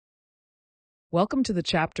Welcome to the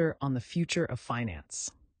chapter on the future of finance.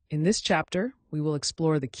 In this chapter, we will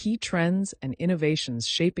explore the key trends and innovations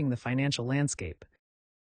shaping the financial landscape.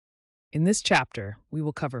 In this chapter, we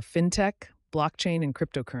will cover fintech, blockchain and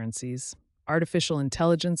cryptocurrencies, artificial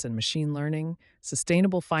intelligence and machine learning,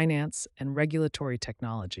 sustainable finance, and regulatory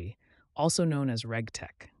technology, also known as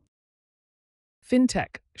RegTech.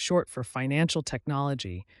 Fintech, short for financial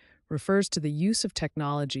technology, refers to the use of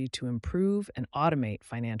technology to improve and automate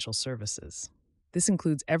financial services. This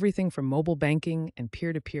includes everything from mobile banking and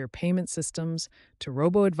peer-to-peer payment systems to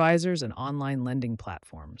robo-advisors and online lending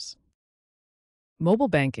platforms. Mobile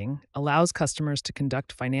banking allows customers to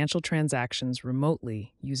conduct financial transactions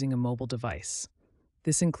remotely using a mobile device.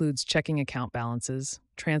 This includes checking account balances,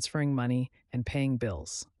 transferring money, and paying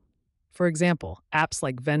bills. For example, apps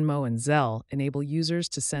like Venmo and Zelle enable users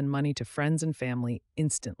to send money to friends and family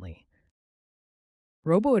instantly.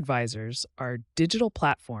 Robo-advisors are digital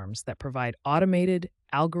platforms that provide automated,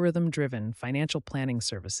 algorithm-driven financial planning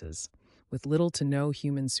services with little to no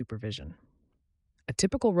human supervision. A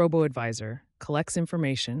typical robo-advisor collects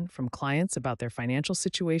information from clients about their financial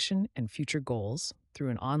situation and future goals through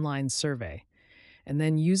an online survey, and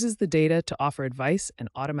then uses the data to offer advice and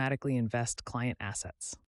automatically invest client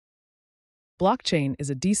assets. Blockchain is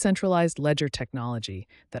a decentralized ledger technology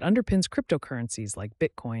that underpins cryptocurrencies like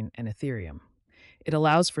Bitcoin and Ethereum. It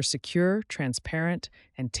allows for secure, transparent,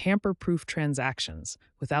 and tamper-proof transactions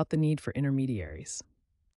without the need for intermediaries.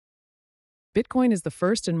 Bitcoin is the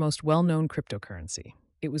first and most well-known cryptocurrency.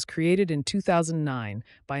 It was created in 2009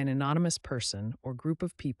 by an anonymous person or group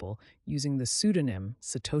of people using the pseudonym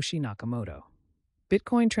Satoshi Nakamoto.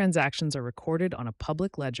 Bitcoin transactions are recorded on a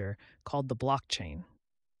public ledger called the blockchain.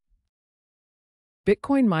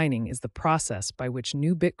 Bitcoin mining is the process by which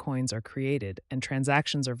new bitcoins are created and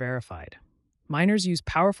transactions are verified. Miners use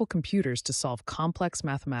powerful computers to solve complex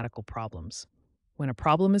mathematical problems. When a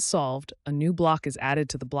problem is solved, a new block is added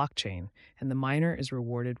to the blockchain, and the miner is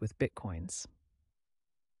rewarded with bitcoins.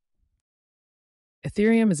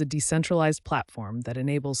 Ethereum is a decentralized platform that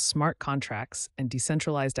enables smart contracts and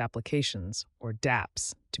decentralized applications, or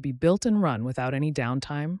dApps, to be built and run without any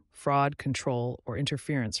downtime, fraud, control, or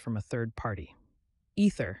interference from a third party.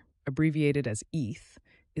 Ether, abbreviated as ETH,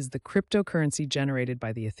 is the cryptocurrency generated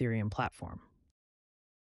by the Ethereum platform.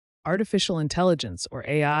 Artificial intelligence, or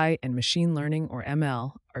AI, and machine learning, or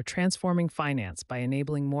ML, are transforming finance by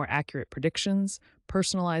enabling more accurate predictions,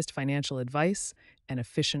 personalized financial advice, and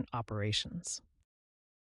efficient operations.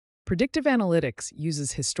 Predictive analytics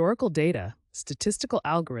uses historical data, statistical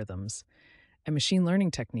algorithms, and machine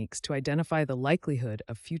learning techniques to identify the likelihood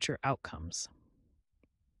of future outcomes.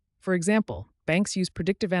 For example, banks use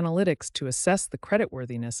predictive analytics to assess the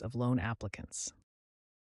creditworthiness of loan applicants.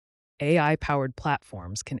 AI-powered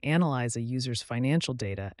platforms can analyze a user's financial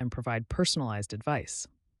data and provide personalized advice.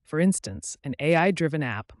 For instance, an AI-driven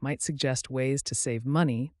app might suggest ways to save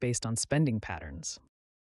money based on spending patterns.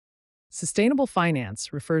 Sustainable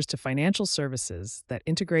finance refers to financial services that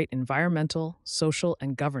integrate environmental, social,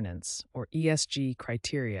 and governance, or ESG,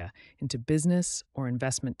 criteria into business or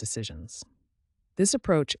investment decisions. This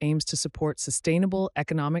approach aims to support sustainable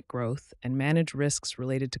economic growth and manage risks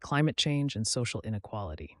related to climate change and social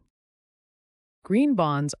inequality. Green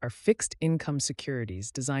bonds are fixed income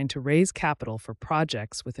securities designed to raise capital for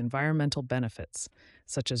projects with environmental benefits,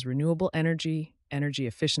 such as renewable energy, energy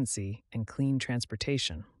efficiency, and clean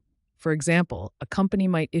transportation. For example, a company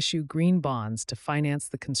might issue green bonds to finance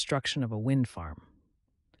the construction of a wind farm.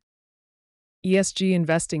 ESG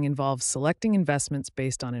investing involves selecting investments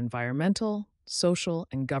based on environmental, social,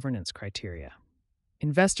 and governance criteria.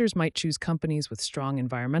 Investors might choose companies with strong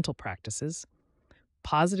environmental practices,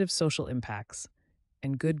 positive social impacts,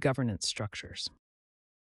 and good governance structures.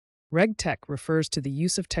 RegTech refers to the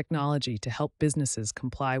use of technology to help businesses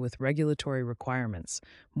comply with regulatory requirements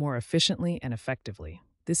more efficiently and effectively.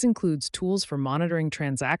 This includes tools for monitoring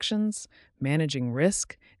transactions, managing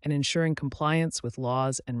risk, and ensuring compliance with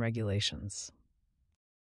laws and regulations.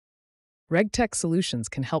 RegTech solutions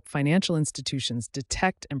can help financial institutions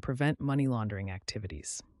detect and prevent money laundering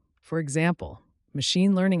activities. For example,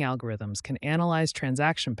 machine learning algorithms can analyze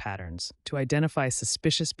transaction patterns to identify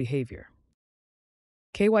suspicious behavior.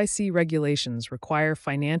 KYC regulations require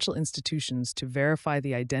financial institutions to verify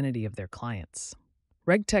the identity of their clients.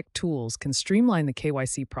 RegTech tools can streamline the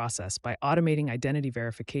KYC process by automating identity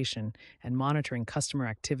verification and monitoring customer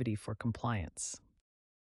activity for compliance.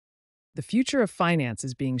 The future of finance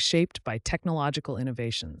is being shaped by technological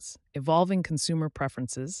innovations, evolving consumer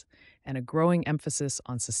preferences, and a growing emphasis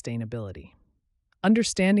on sustainability.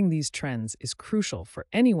 Understanding these trends is crucial for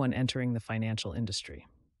anyone entering the financial industry.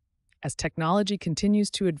 As technology continues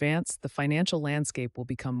to advance, the financial landscape will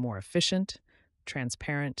become more efficient,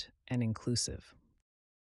 transparent, and inclusive.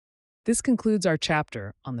 This concludes our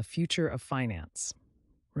chapter on the future of finance.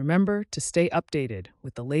 Remember to stay updated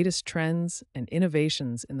with the latest trends and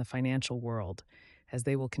innovations in the financial world, as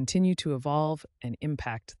they will continue to evolve and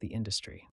impact the industry.